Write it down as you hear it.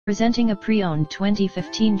Presenting a pre-owned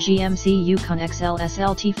 2015 GMC Yukon XL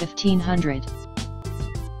SLT 1500.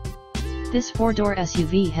 This 4-door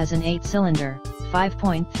SUV has an 8-cylinder,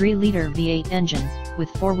 5.3-liter V8 engine, with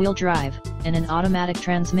 4-wheel drive, and an automatic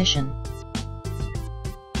transmission.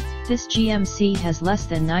 This GMC has less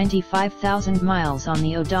than 95,000 miles on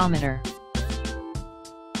the odometer.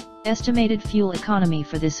 Estimated fuel economy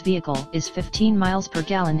for this vehicle is 15 miles per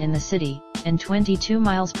gallon in the city, and 22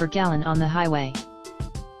 miles per gallon on the highway.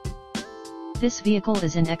 This vehicle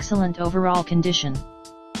is in excellent overall condition.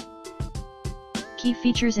 Key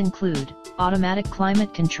features include automatic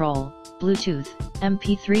climate control, Bluetooth,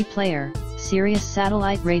 MP3 player, Sirius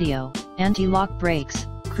satellite radio, anti-lock brakes,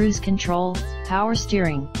 cruise control, power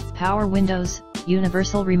steering, power windows,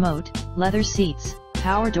 universal remote, leather seats,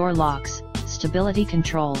 power door locks, stability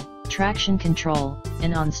control, traction control,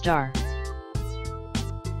 and OnStar.